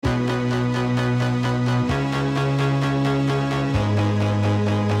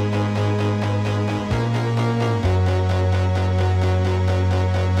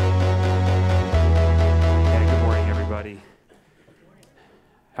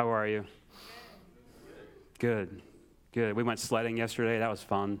How are you? Good. We went sledding yesterday. That was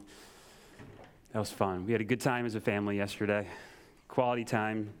fun. We had a good time as a family yesterday. Quality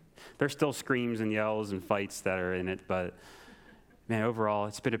time. There's still screams and yells and fights that are in it, but man, overall,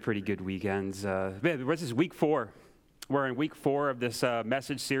 it's been a pretty good weekend. This is week 4. We're in week 4 of this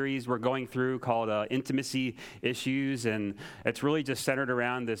message series we're going through called Intimacy Issues, and it's really just centered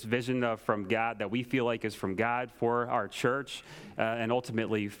around this vision from God that we feel like is from God for our church and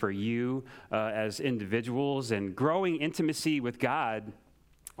ultimately for you as individuals. And growing intimacy with God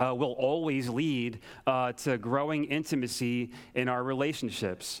will always lead to growing intimacy in our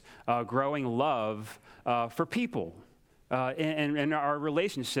relationships, growing love for people. And our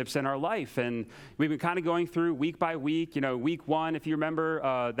relationships and our life. And we've been kind of going through week by week. Week 1, if you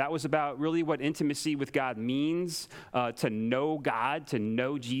remember, that was about really what intimacy with God means, to know God, to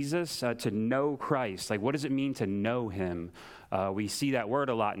know Jesus, to know Christ. Like, what does it mean to know him? We see that word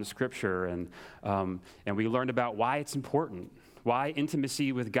a lot in Scripture, and we learned about why it's important. Why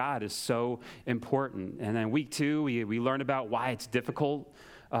intimacy with God is so important. And then week 2, we learned about why it's difficult.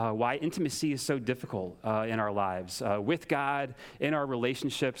 Why intimacy is so difficult in our lives, with God, in our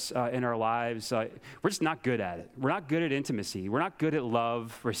relationships, in our lives. We're just not good at it. We're not good at intimacy. We're not good at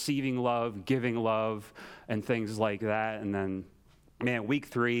love, receiving love, giving love, and things like that. And then, week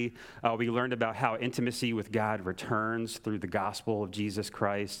 3, we learned about how intimacy with God returns through the gospel of Jesus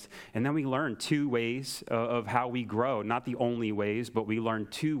Christ. And then we learned 2 ways of how we grow. Not the only ways, but we learned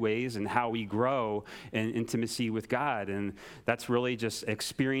 2 ways in how we grow in intimacy with God. And that's really just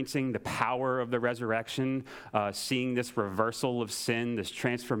experiencing the power of the resurrection, seeing this reversal of sin, this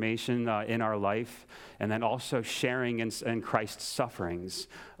transformation in our life, and then also sharing in Christ's sufferings.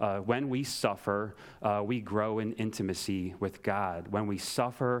 When we suffer, we grow in intimacy with God. When we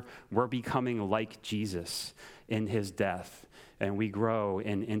suffer, we're becoming like Jesus in his death, and we grow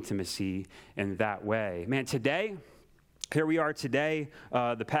in intimacy in that way. Here we are today.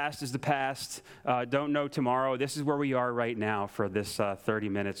 The past is the past. Don't know tomorrow. This is where we are right now for this 30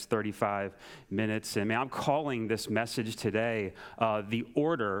 minutes, 35 minutes. And I'm calling this message today the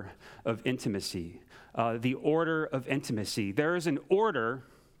order of intimacy. The order of intimacy. There's an order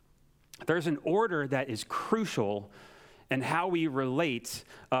that is crucial in how we relate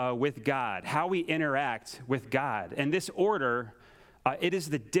with God, how we interact with God. And this order, it is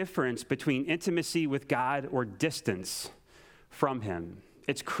the difference between intimacy with God or distance from him.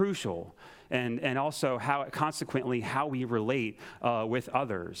 It's crucial. And also consequently how we relate with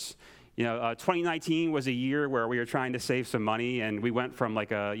others. 2019 was a year where we were trying to save some money, and we went from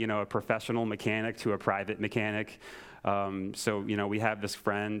like a professional mechanic to a private mechanic. So we have this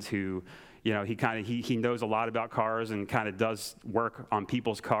friend who, he knows a lot about cars and kind of does work on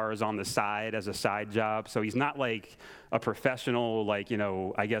people's cars on the side as a side job. So he's not like a professional,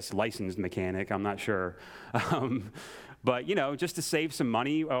 licensed mechanic. I'm not sure. But, just to save some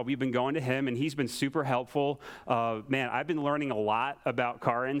money, we've been going to him, and he's been super helpful. I've been learning a lot about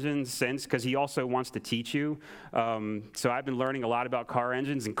car engines since, because he also wants to teach you. So I've been learning a lot about car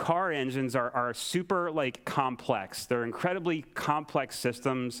engines, and car engines are super, complex. They're incredibly complex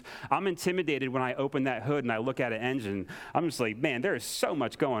systems. I'm intimidated when I open that hood and I look at an engine. I'm just like, there is so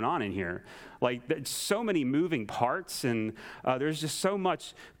much going on in here. There's so many moving parts, and there's just so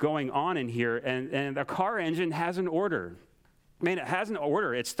much going on in here. And a car engine has an order. It has an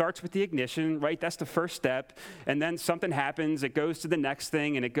order. It starts with the ignition, right? That's the first step. And then something happens. It goes to the next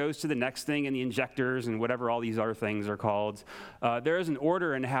thing, and it goes to the next thing, and the injectors and whatever all these other things are called. There is an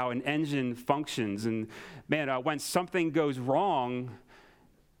order in how an engine functions. And, when something goes wrong,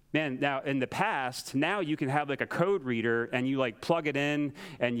 now in the past, now you can have a code reader, and you plug it in,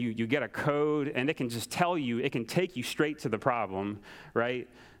 and you get a code, and it can just tell you, it can take you straight to the problem, right?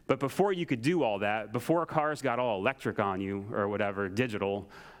 But before you could do all that, before cars got all electric on you or whatever, digital,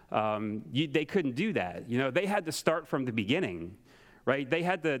 they couldn't do that. They had to start from the beginning. Right? They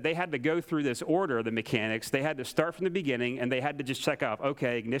had to go through this order, the mechanics. They had to start from the beginning, and they had to just check off,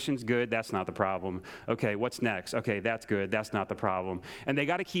 okay, ignition's good, that's not the problem. Okay, what's next? Okay, that's good, that's not the problem. And they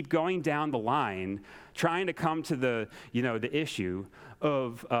got to keep going down the line, trying to come to the issue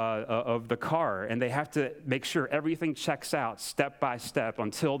of the car, and they have to make sure everything checks out step by step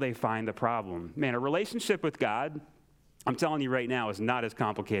until they find the problem. A relationship with God, I'm telling you right now, is not as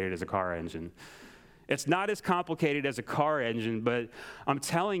complicated as a car engine. It's not as complicated as a car engine, but I'm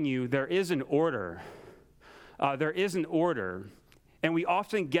telling you, there is an order. There is an order, and we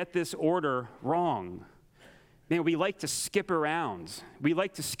often get this order wrong. We like to skip around. We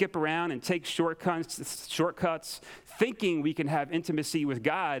like to skip around and take shortcuts, thinking we can have intimacy with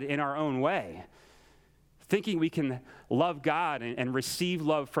God in our own way. thinking we can love God and receive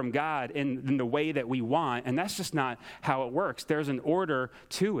love from God in the way that we want, and that's just not how it works. There's an order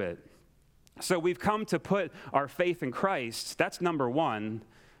to it. So we've come to put our faith in Christ. That's number one.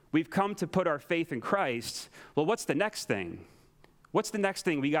 We've come to put our faith in Christ. Well, what's the next thing? What's the next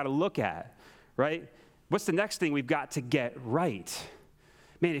thing we got to look at, right? What's the next thing we've got to get right?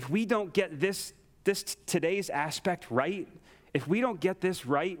 Man, if we don't get this today's aspect right, if we don't get this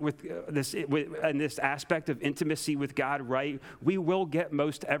right with this aspect of intimacy with God right, we will get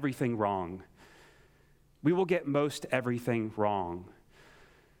most everything wrong. We will get most everything wrong.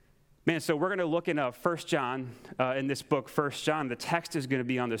 Man, so we're going to look in 1 John, in this book, 1 John. The text is going to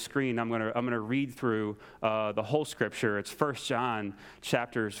be on the screen. I'm going to read through the whole scripture. It's 1 John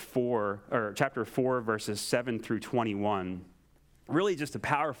chapter 4, verses 7 through 21. Really just a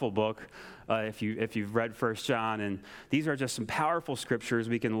powerful book if you've read 1 John. And these are just some powerful scriptures.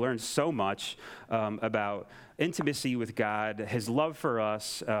 We can learn so much about intimacy with God, his love for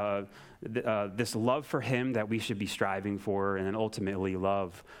us, this love for him that we should be striving for, and then ultimately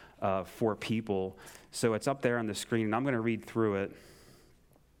love for people. So it's up there on the screen, and I'm going to read through it.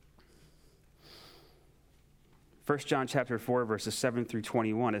 1 John chapter 4, verses 7 through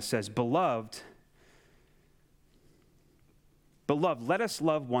 21, it says, Beloved, let us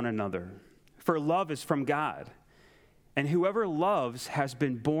love one another, for love is from God. And whoever loves has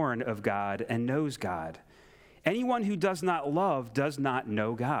been born of God and knows God. Anyone who does not love does not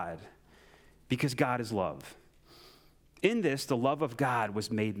know God, because God is love. In this, the love of God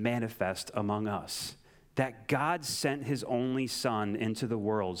was made manifest among us, that God sent his only Son into the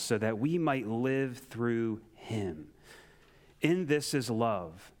world so that we might live through him. In this is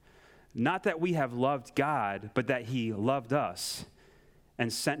love, not that we have loved God, but that he loved us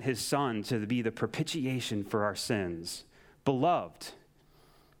and sent his Son to be the propitiation for our sins. Beloved,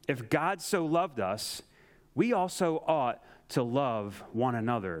 if God so loved us, we also ought to love one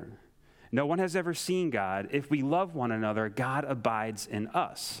another. No one has ever seen God. If we love one another, God abides in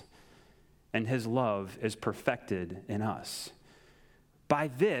us, and his love is perfected in us. By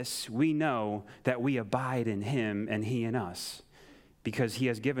this we know that we abide in him and he in us, because he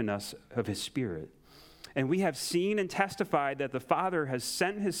has given us of his Spirit. And we have seen and testified that the Father has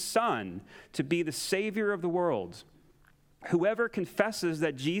sent his Son to be the Savior of the world. Whoever confesses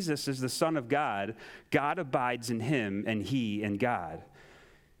that Jesus is the Son of God, God abides in him and he in God.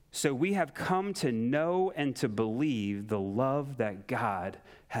 So we have come to know and to believe the love that God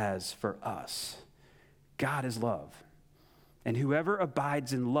has for us. God is love. And whoever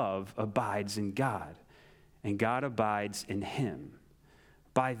abides in love abides in God, and God abides in him.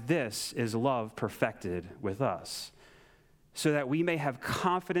 By this is love perfected with us, so that we may have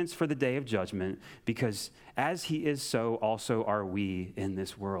confidence for the day of judgment, because as he is, so also are we in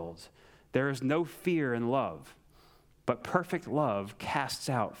this world. There is no fear in love, but perfect love casts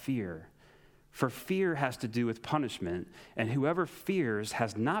out fear. For fear has to do with punishment, and whoever fears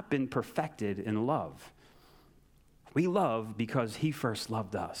has not been perfected in love. We love because he first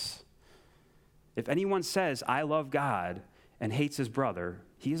loved us. If anyone says, I love God, and hates his brother,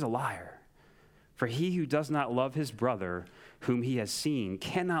 he is a liar. For he who does not love his brother whom he has seen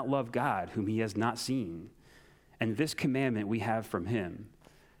cannot love God whom he has not seen. And this commandment we have from him: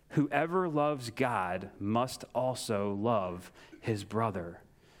 whoever loves God must also love his brother.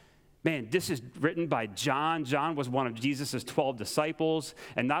 Man, this is written by John. John was one of Jesus' 12 disciples.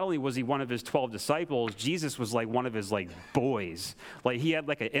 And not only was he one of his 12 disciples, Jesus was like one of his boys. He had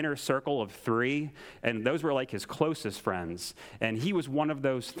an inner circle of 3, and those were his closest friends. And he was one of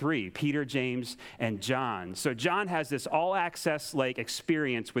those 3, Peter, James, and John. So John has this all-access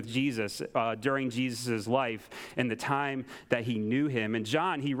experience with Jesus during Jesus' life and the time that he knew him. And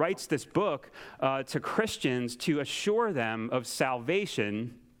John, he writes this book to Christians to assure them of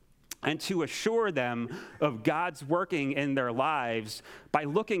salvation and to assure them of God's working in their lives by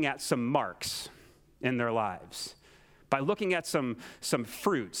looking at some marks in their lives, by looking at some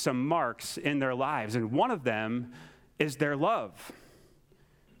fruit, some marks in their lives. And one of them is their love.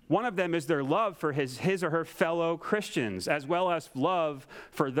 One of them is their love for his or her fellow Christians, as well as love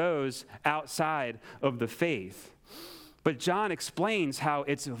for those outside of the faith. But John explains how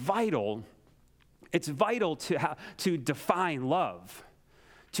it's vital to define love,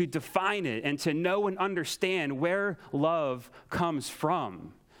 to define it and to know and understand where love comes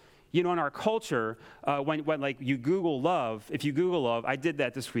from. In our culture, when you Google love, if you Google love, I did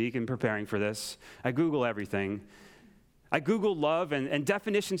that this week in preparing for this. I Google everything. I Googled love, and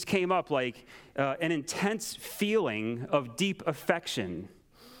definitions came up an intense feeling of deep affection,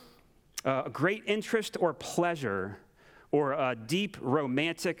 a great interest or pleasure, or a deep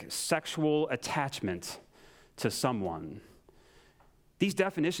romantic sexual attachment. to someone. These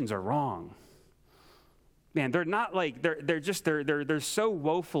definitions are wrong. Man, they're not like, they're so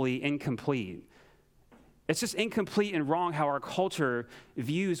woefully incomplete. It's just incomplete and wrong how our culture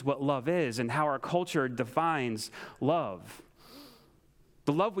views what love is and how our culture defines love.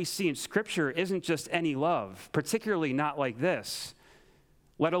 The love we see in Scripture isn't just any love, particularly not like this,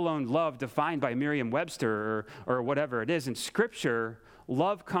 let alone love defined by Merriam-Webster or whatever it is. In Scripture,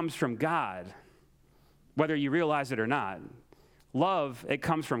 love comes from God, whether you realize it or not. Love, it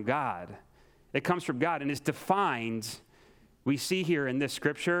comes from God. It comes from God and is defined, we see here in this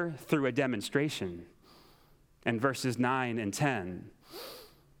Scripture, through a demonstration in verses 9 and 10.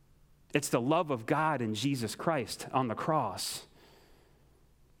 It's the love of God in Jesus Christ on the cross.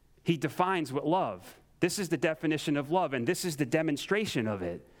 He defines what love. This is the definition of love, and this is the demonstration of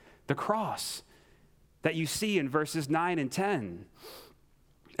it, the cross that you see in verses 9 and 10.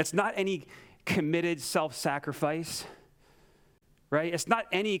 It's not any committed self-sacrifice, right? It's not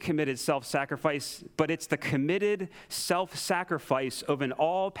any committed self-sacrifice, but it's the committed self-sacrifice of an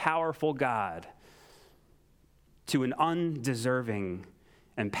all-powerful God to an undeserving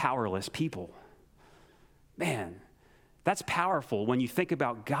and powerless people. Man, that's powerful when you think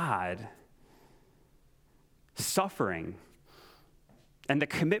about God suffering and the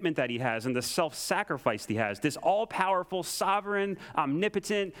commitment that he has and the self-sacrifice he has. This all-powerful, sovereign,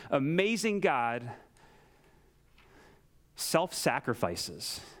 omnipotent, amazing God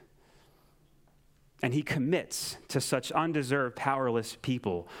self-sacrifices. And he commits to such undeserved, powerless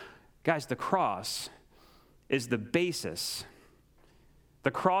people. Guys, the cross is the basis.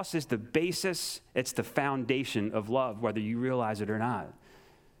 The cross is the basis. It's the foundation of love, whether you realize it or not.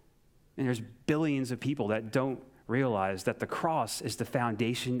 And there's billions of people that don't realize that the cross is the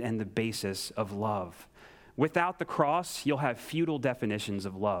foundation and the basis of love. Without the cross, you'll have futile definitions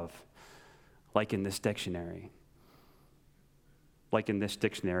of love, like in this dictionary.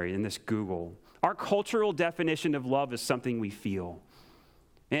 In this Google. Our cultural definition of love is something we feel.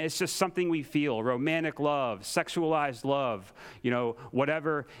 And it's just something we feel, romantic love, sexualized love,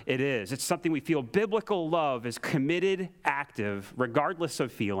 whatever it is. It's something we feel. Biblical love is committed, active, regardless of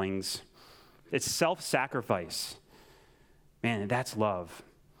feelings. It's self-sacrifice. Man, that's love.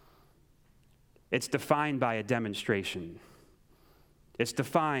 It's defined by a demonstration.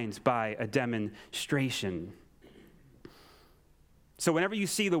 So whenever you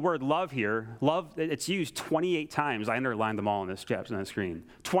see the word love here, love, it's used 28 times. I underlined them all on this chapter on the screen.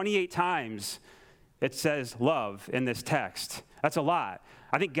 28 times it says love in this text. That's a lot.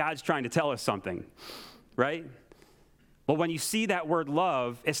 I think God's trying to tell us something, right? Well, when you see that word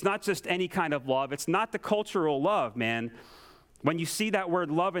love, it's not just any kind of love. It's not the cultural love, man. When you see that word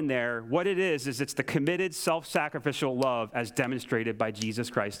love in there, what it is it's the committed, self-sacrificial love as demonstrated by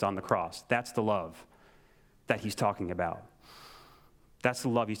Jesus Christ on the cross. That's the love that he's talking about. That's the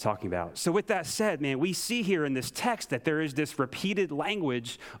love he's talking about. So with that said, man, we see here in this text that there is this repeated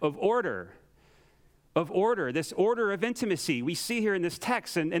language of order, this order of intimacy. We see here in this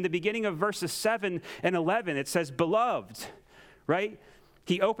text, and in the beginning of verses 7 and 11, it says, beloved, right?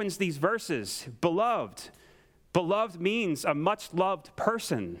 He opens these verses, beloved. Beloved means a much-loved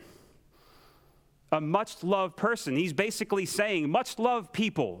person. A much-loved person. He's basically saying, much-loved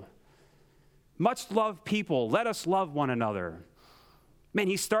people. Much-loved people, let us love one another. Man,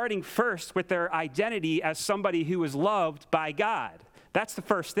 he's starting first with their identity as somebody who is loved by God. That's the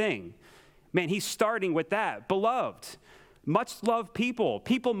first thing. Man, he's starting with that. Beloved, much loved people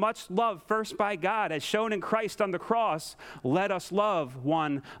much loved first by God, as shown in Christ on the cross. Let us love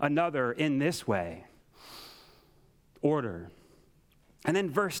one another in this way. Order. And then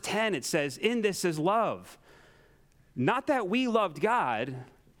verse 10, it says, in this is love. Not that we loved God.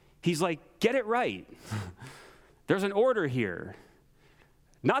 He's like, get it right. There's an order here.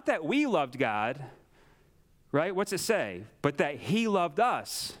 Not that we loved God, right? What's it say? But that he loved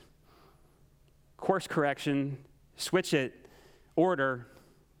us. Course correction, switch it, order.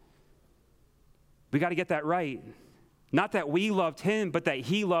 We got to get that right. Not that we loved him, but that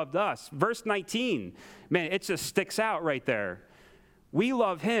he loved us. Verse 19, man, it just sticks out right there. We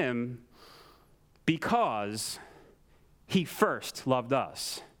love him because he first loved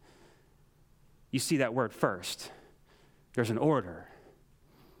us. You see that word first. There's an order.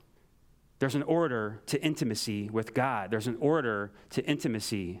 There's an order to intimacy with God. There's an order to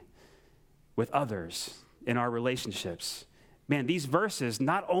intimacy with others in our relationships. Man, these verses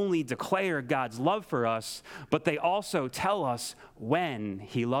not only declare God's love for us, but they also tell us when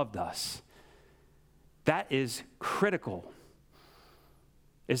he loved us. That is critical,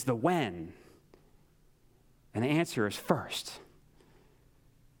 is the when. And the answer is first.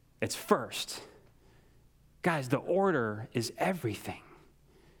 It's first. Guys, the order is everything.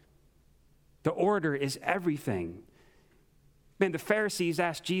 The order is everything. Man, the Pharisees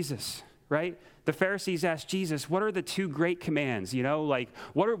asked Jesus, right? The Pharisees asked Jesus, what are the two great commands? You know, like,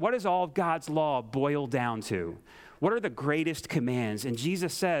 what does all of God's law boil down to? What are the greatest commands? And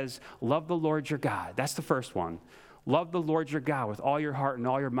Jesus says, love the Lord your God. That's the first one. Love the Lord your God with all your heart and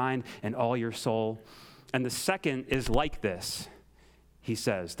all your mind and all your soul. And the second is like this, he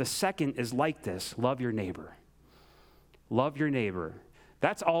says. The second is like this, love your neighbor. Love your neighbor.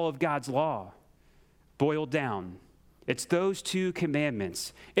 That's all of God's law boiled down. It's those two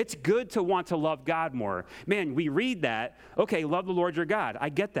commandments. It's good to want to love God more. Man, we read that. Okay, love the Lord your God. I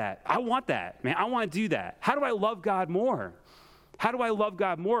get that. I want that. Man, I want to do that. How do I love God more? How do I love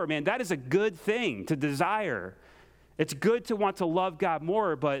God more? Man, that is a good thing to desire. It's good to want to love God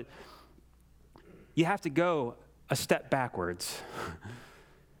more, but you have to go a step backwards.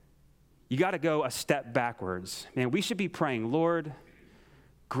 You got to go a step backwards. Man, we should be praying, Lord,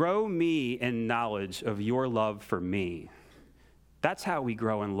 grow me in knowledge of your love for me. That's how we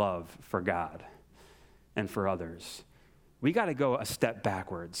grow in love for God and for others. We got to go a step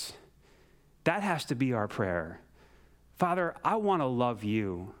backwards. That has to be our prayer. Father, I want to love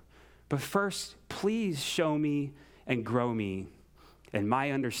you, but first, please show me and grow me in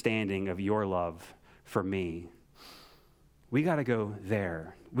my understanding of your love for me. We got to go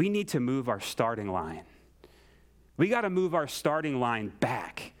there. We need to move our starting line. We got to move our starting line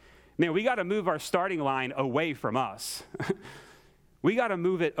back. Man, we got to move our starting line away from us. We got to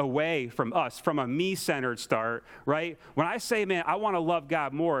move it away from us, from a me-centered start, right? When I say, man, I want to love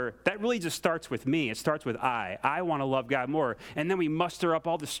God more, that really just starts with me. It starts with I. I want to love God more. And then we muster up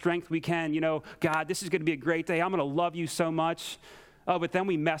all the strength we can. You know, God, this is going to be a great day. I'm going to love you so much. Oh, but then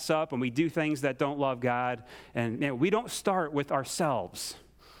we mess up and we do things that don't love God. And man, we don't start with ourselves.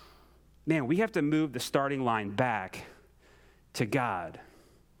 Man, we have to move the starting line back to God.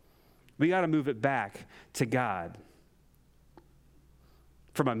 We got to move it back to God.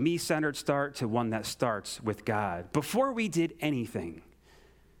 From a me-centered start to one that starts with God. Before we did anything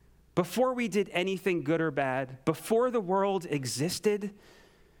good or bad, before the world existed,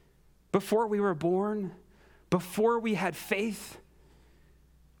 before we were born, before we had faith,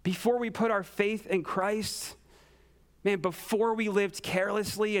 before we put our faith in Christ, man, before we lived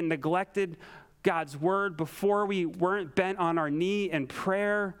carelessly and neglected God's word, before we weren't bent on our knee in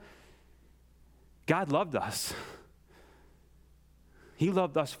prayer, God loved us. He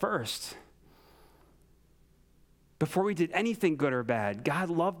loved us first. Before we did anything good or bad, God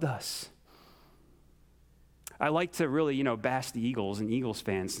loved us. I like to really, bash the Eagles and Eagles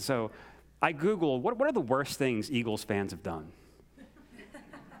fans. And so I Googled, what are the worst things Eagles fans have done?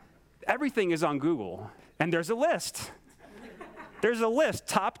 Everything is on Google, and there's a list. There's a list,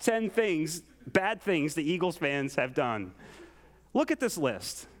 top 10 things, bad things the Eagles fans have done. Look at this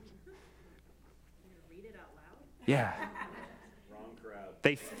list. Read it out loud? Yeah.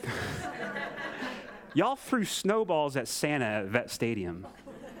 Y'all threw snowballs at Santa at Vet Stadium.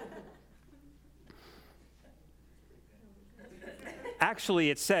 Actually,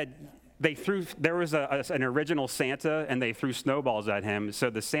 it said there was an original Santa, and they threw snowballs at him,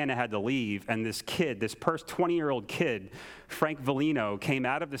 so the Santa had to leave, and this 20-year-old kid, Frank Volino, came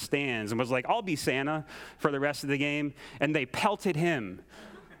out of the stands and was like, I'll be Santa for the rest of the game, and they pelted him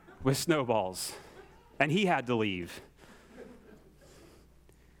with snowballs, and he had to leave.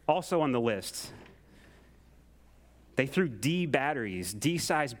 Also on the list, they threw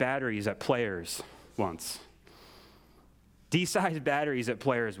D-sized batteries at players once. D-sized batteries at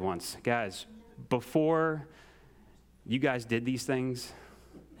players once. Guys, before you guys did these things,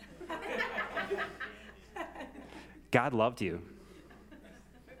 God loved you.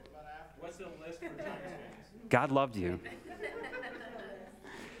 What's the list for Giants fans? God loved you.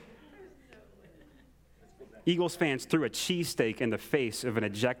 Eagles fans threw a cheesesteak in the face of an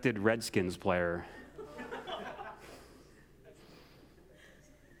ejected Redskins player.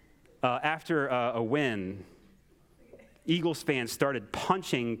 After a win, Eagles fans started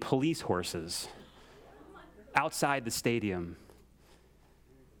punching police horses outside the stadium.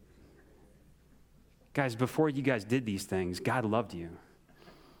 Guys, before you guys did these things, God loved you.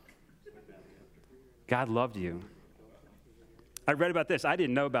 God loved you. I read about this. I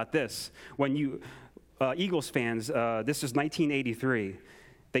didn't know about this. When Eagles fans, this is 1983,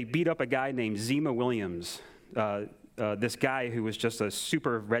 they beat up a guy named Zema Williams. This guy who was just a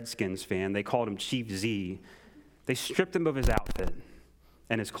super Redskins fan, they called him Chief Z. They stripped him of his outfit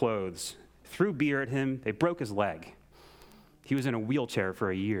and his clothes, threw beer at him, they broke his leg. He was in a wheelchair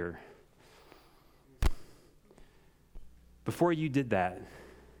for a year. Before you did that,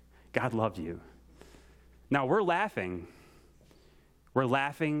 God loved you. Now, we're laughing. We're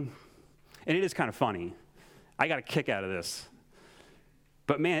laughing, and it is kind of funny. I got a kick out of this.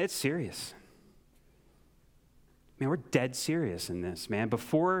 But, man, it's serious. Man, we're dead serious in this, man.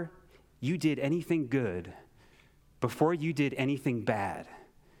 Before you did anything good, before you did anything bad,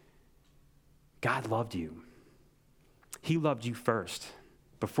 God loved you. He loved you first,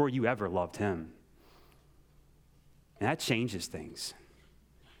 before you ever loved him. And that changes things.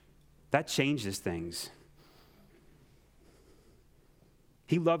 That changes things.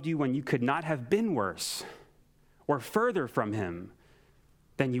 He loved you when you could not have been worse or further from him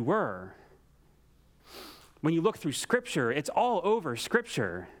than you were. When you look through Scripture, it's all over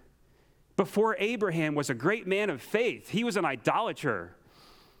Scripture. Before Abraham was a great man of faith, he was an idolater.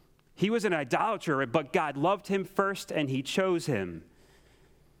 He was an idolater, but God loved him first and he chose him.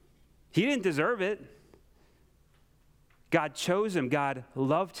 He didn't deserve it. God chose him. God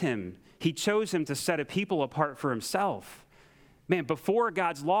loved him. He chose him to set a people apart for himself. Man, before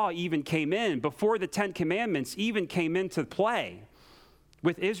God's law even came in, before the 10 Commandments even came into play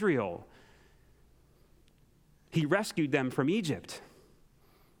with Israel, he rescued them from Egypt.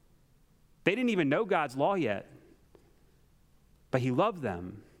 They didn't even know God's law yet, but he loved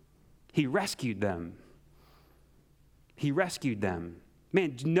them. He rescued them. He rescued them.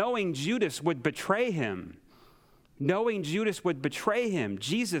 Man, knowing Judas would betray him,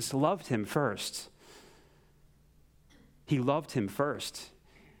 Jesus loved him first. He loved him first,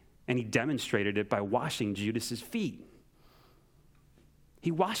 and he demonstrated it by washing Judas's feet.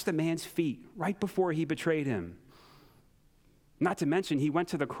 He washed the man's feet right before he betrayed him. Not to mention, he went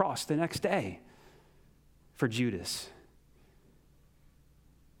to the cross the next day for Judas.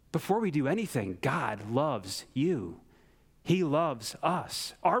 Before we do anything, God loves you. He loves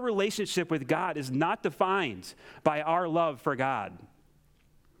us. Our relationship with God is not defined by our love for God.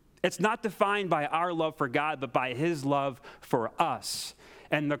 It's not defined by our love for God, but by his love for us.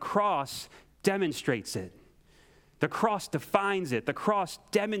 And the cross demonstrates it. The cross defines it. The cross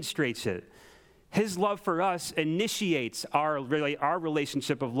demonstrates it. His love for us initiates our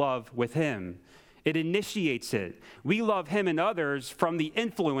relationship of love with him. It initiates it. We love him and others from the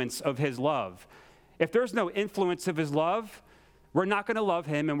influence of his love. If there's no influence of his love, we're not going to love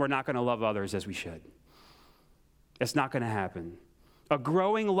him and we're not going to love others as we should. It's not going to happen. A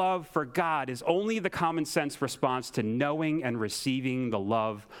growing love for God is only the common sense response to knowing and receiving the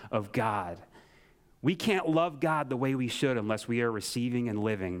love of God. We can't love God the way we should unless we are receiving and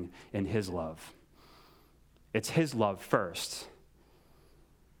living in his love. It's his love first.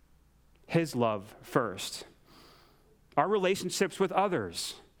 His love first. Our relationships with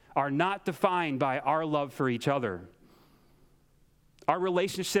others are not defined by our love for each other. Our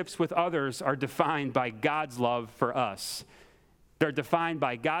relationships with others are defined by God's love for us. They're defined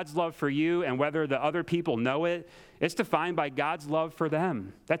by God's love for you, and whether the other people know it, it's defined by God's love for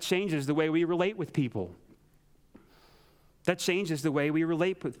them. That changes the way we relate with people. That changes the way we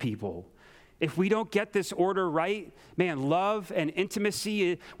relate with people. If we don't get this order right, man, love and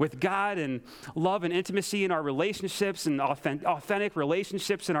intimacy with God and love and intimacy in our relationships and authentic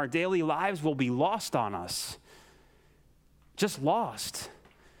relationships in our daily lives will be lost on us. Just lost.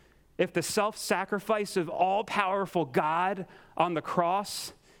 If the self-sacrifice of all-powerful God on the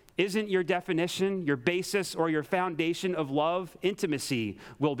cross isn't your definition, your basis, or your foundation of love, intimacy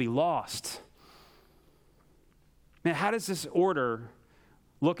will be lost. Man, how does this order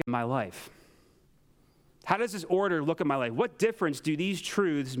look in my life? How does this order look at my life? What difference do these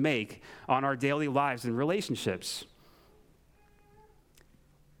truths make on our daily lives and relationships?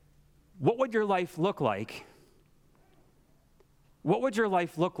 What would your life look like? What would your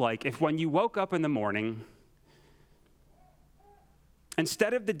life look like if when you woke up in the morning,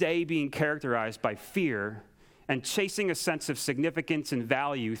 instead of the day being characterized by fear and chasing a sense of significance and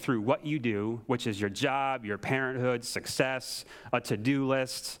value through what you do, which is your job, your parenthood, success, a to-do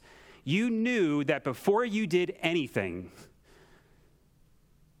list, you knew that before you did anything,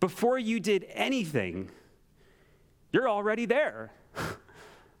 you're already there.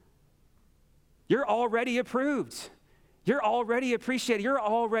 You're already approved. You're already appreciated. You're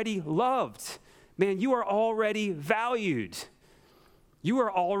already loved. Man, you are already valued. You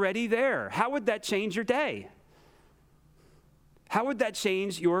are already there. How would that change your day? How would that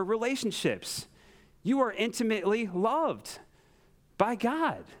change your relationships? You are intimately loved by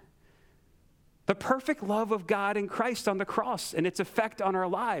God. The perfect love of God in Christ on the cross and its effect on our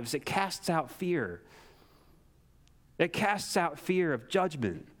lives, it casts out fear. It casts out fear of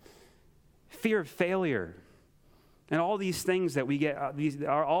judgment, fear of failure, and all these things that we get, these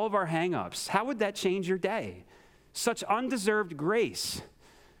are all of our hang-ups. How would that change your day? Such undeserved grace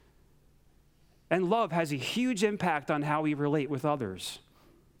And love has a huge impact on how we relate with others.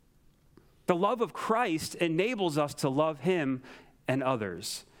 The love of Christ enables us to love him and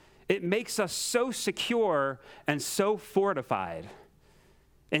others. It makes us so secure and so fortified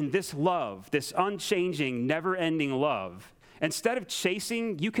in this love, this unchanging, never-ending love. Instead of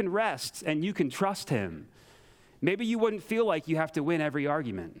chasing, you can rest and you can trust him. Maybe you wouldn't feel like you have to win every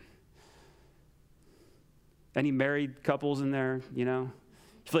argument. Any married couples in there, you know?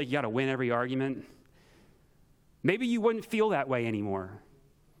 You feel like you got to win every argument? Maybe you wouldn't feel that way anymore.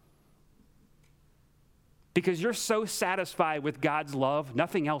 Because you're so satisfied with God's love,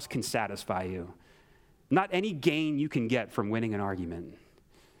 nothing else can satisfy you. Not any gain you can get from winning an argument.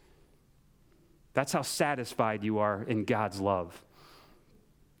 That's how satisfied you are in God's love.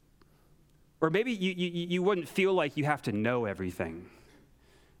 Or maybe you wouldn't feel like you have to know everything,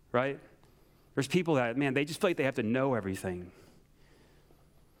 right? There's people that, man, they just feel like they have to know everything.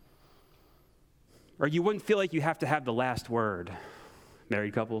 Or you wouldn't feel like you have to have the last word,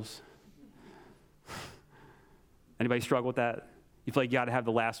 married couples. Anybody struggle with that? You feel like you got to have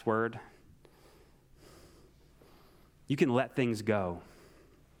the last word? You can let things go.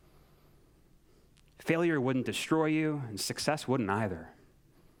 Failure wouldn't destroy you, and success wouldn't either.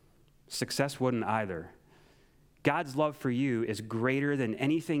 Success wouldn't either. God's love for you is greater than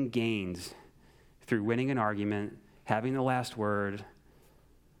anything gained through winning an argument, having the last word,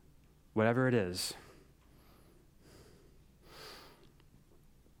 whatever it is.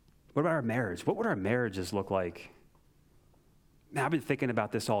 What about our marriage? What would our marriages look like? Man, I've been thinking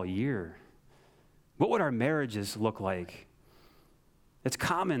about this all year. What would our marriages look like? It's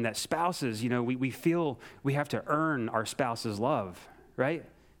common that spouses, we feel we have to earn our spouse's love, right?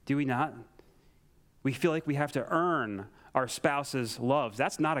 Do we not? We feel like we have to earn our spouse's love.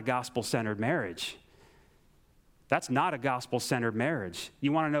 That's not a gospel-centered marriage. That's not a gospel-centered marriage.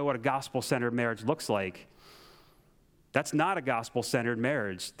 You want to know what a gospel-centered marriage looks like? That's not a gospel-centered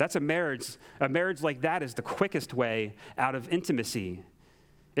marriage. That's a marriage like that is the quickest way out of intimacy.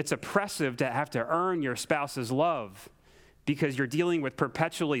 It's oppressive to have to earn your spouse's love because you're dealing with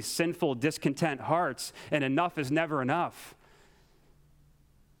perpetually sinful, discontent hearts, and enough is never enough.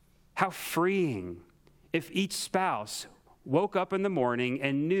 How freeing if each spouse woke up in the morning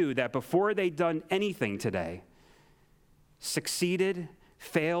and knew that before they'd done anything today, succeeded,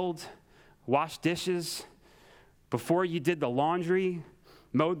 failed, washed dishes, before you did the laundry,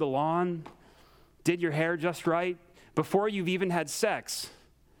 mowed the lawn, did your hair just right, before you've even had sex,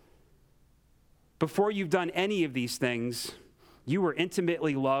 before you've done any of these things, you were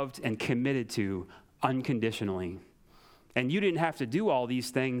intimately loved and committed to unconditionally. And you didn't have to do all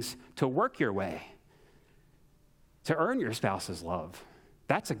these things to work your way, to earn your spouse's love.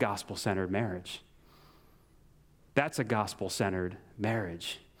 That's a gospel-centered marriage. That's a gospel-centered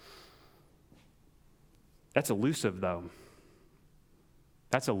marriage. That's elusive, though.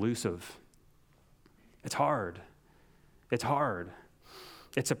 That's elusive. It's hard. It's hard.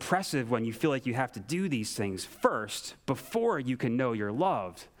 It's oppressive when you feel like you have to do these things first before you can know you're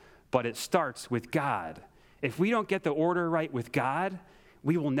loved. But it starts with God. If we don't get the order right with God,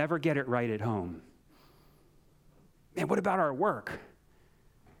 we will never get it right at home. Man, what about our work?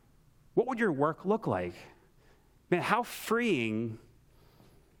 What would your work look like? Man, how freeing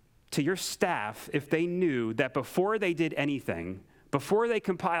to your staff if they knew that before they did anything, before they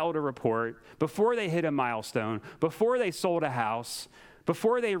compiled a report, before they hit a milestone, before they sold a house,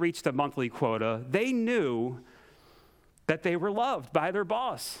 before they reached a monthly quota, they knew that they were loved by their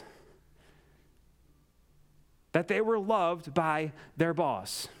boss. That they were loved by their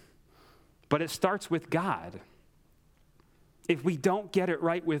boss. But it starts with God. If we don't get it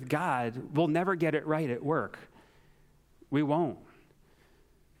right with God, we'll never get it right at work. We won't.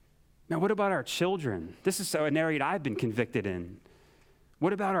 Now, what about our children? This is an area I've been convicted in.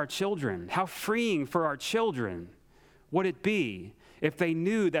 What about our children? How freeing for our children would it be if they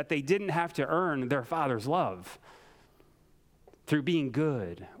knew that they didn't have to earn their father's love through being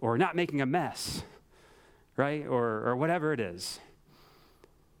good or not making a mess, right? Or whatever it is.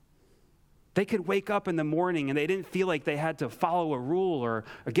 They could wake up in the morning and they didn't feel like they had to follow a rule or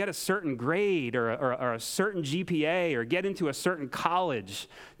get a certain grade or a certain GPA or get into a certain college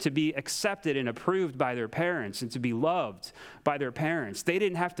to be accepted and approved by their parents and to be loved by their parents. They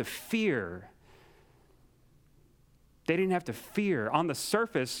didn't have to fear. They didn't have to fear. On the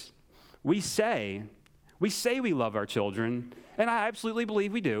surface, we say we love our children, and I absolutely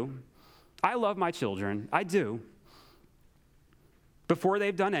believe we do. I love my children. I do. Before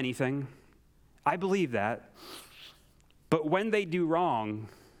they've done anything, I believe that. But when they do wrong,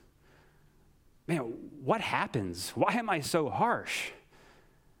 man, what happens? Why am I so harsh?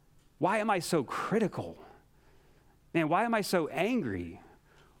 Why am I so critical? Man, why am I so angry?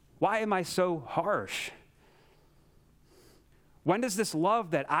 Why am I so harsh? When does this love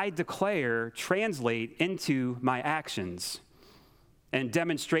that I declare translate into my actions and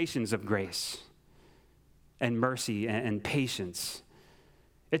demonstrations of grace and mercy and patience?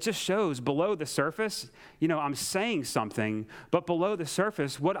 It just shows below the surface, I'm saying something, but below the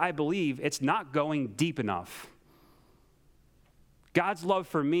surface, what I believe, it's not going deep enough. God's love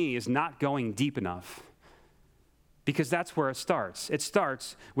for me is not going deep enough because that's where it starts. It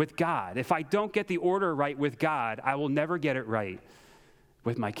starts with God. If I don't get the order right with God, I will never get it right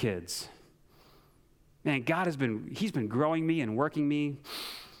with my kids. Man, He's been growing me and working me.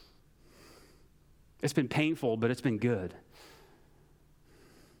 It's been painful, but it's been good.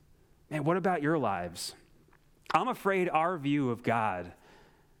 Man, what about your lives? I'm afraid our view of God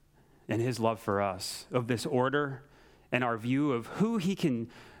and his love for us, of this order, and our view of who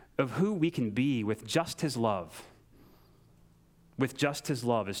we can be with just his love,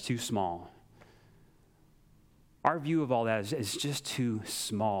 is too small. Our view of all that is just too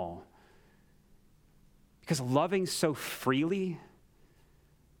small. Because loving so freely,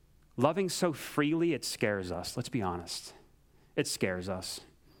 it scares us. Let's be honest. It scares us.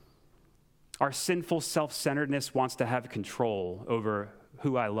 Our sinful self-centeredness wants to have control over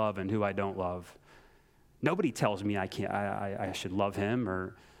who I love and who I don't love. Nobody tells me I should love him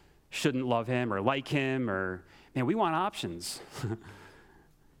or shouldn't love him or like him man, we want options.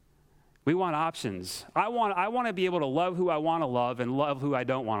 We want options. I want to be able to love who I want to love and love who I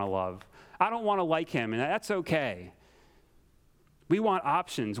don't want to love. I don't want to like him, and that's okay. We want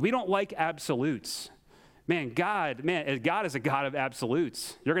options. We don't like absolutes. God is a God of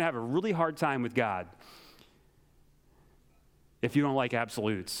absolutes. You're going to have a really hard time with God if you don't like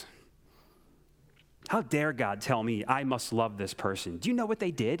absolutes. How dare God tell me I must love this person? Do you know what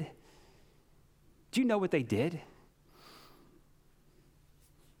they did?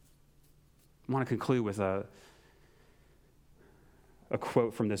 I want to conclude with a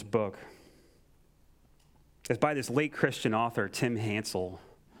quote from this book. It's by this late Christian author, Tim Hansel.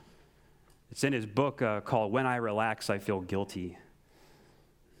 It's in his book called When I Relax, I Feel Guilty.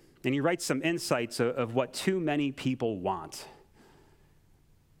 And he writes some insights of what too many people want.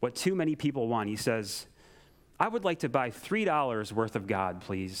 What too many people want. He says, I would like to buy $3 worth of God,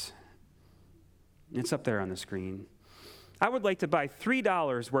 please. It's up there on the screen. I would like to buy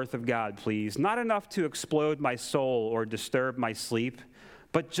 $3 worth of God, please. Not enough to explode my soul or disturb my sleep,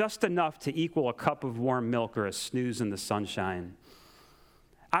 but just enough to equal a cup of warm milk or a snooze in the sunshine.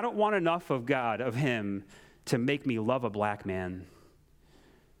 I don't want enough of God, of him, to make me love a black man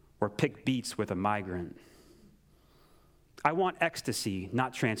or pick beets with a migrant. I want ecstasy,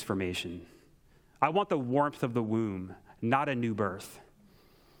 not transformation. I want the warmth of the womb, not a new birth.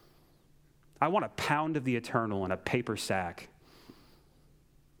 I want a pound of the eternal in a paper sack.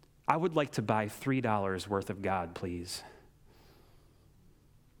 I would like to buy $3 worth of God, please.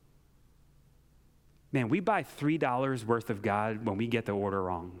 Man, we buy $3 worth of God when we get the order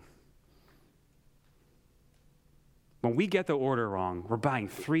wrong. When we get the order wrong, we're buying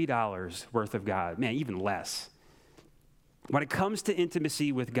 $3 worth of God. Man, even less. When it comes to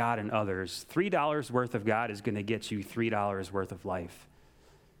intimacy with God and others, $3 worth of God is going to get you $3 worth of life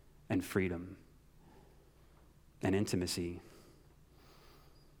and freedom and intimacy.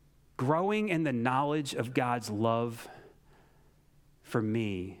 Growing in the knowledge of God's love for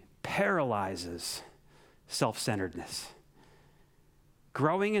me paralyzes self-centeredness.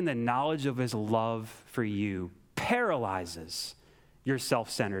 Growing in the knowledge of his love for you paralyzes your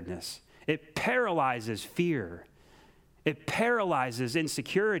self-centeredness. It paralyzes fear. It paralyzes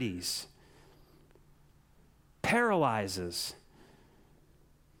insecurities. Paralyzes.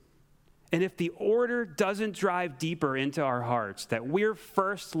 And if the order doesn't drive deeper into our hearts, that we're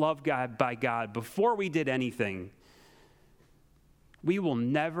first loved by God before we did anything, we will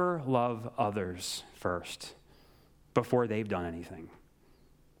never love others first before they've done anything.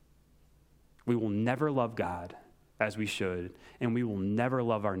 We will never love God as we should, and we will never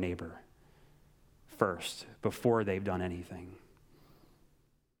love our neighbor first before they've done anything.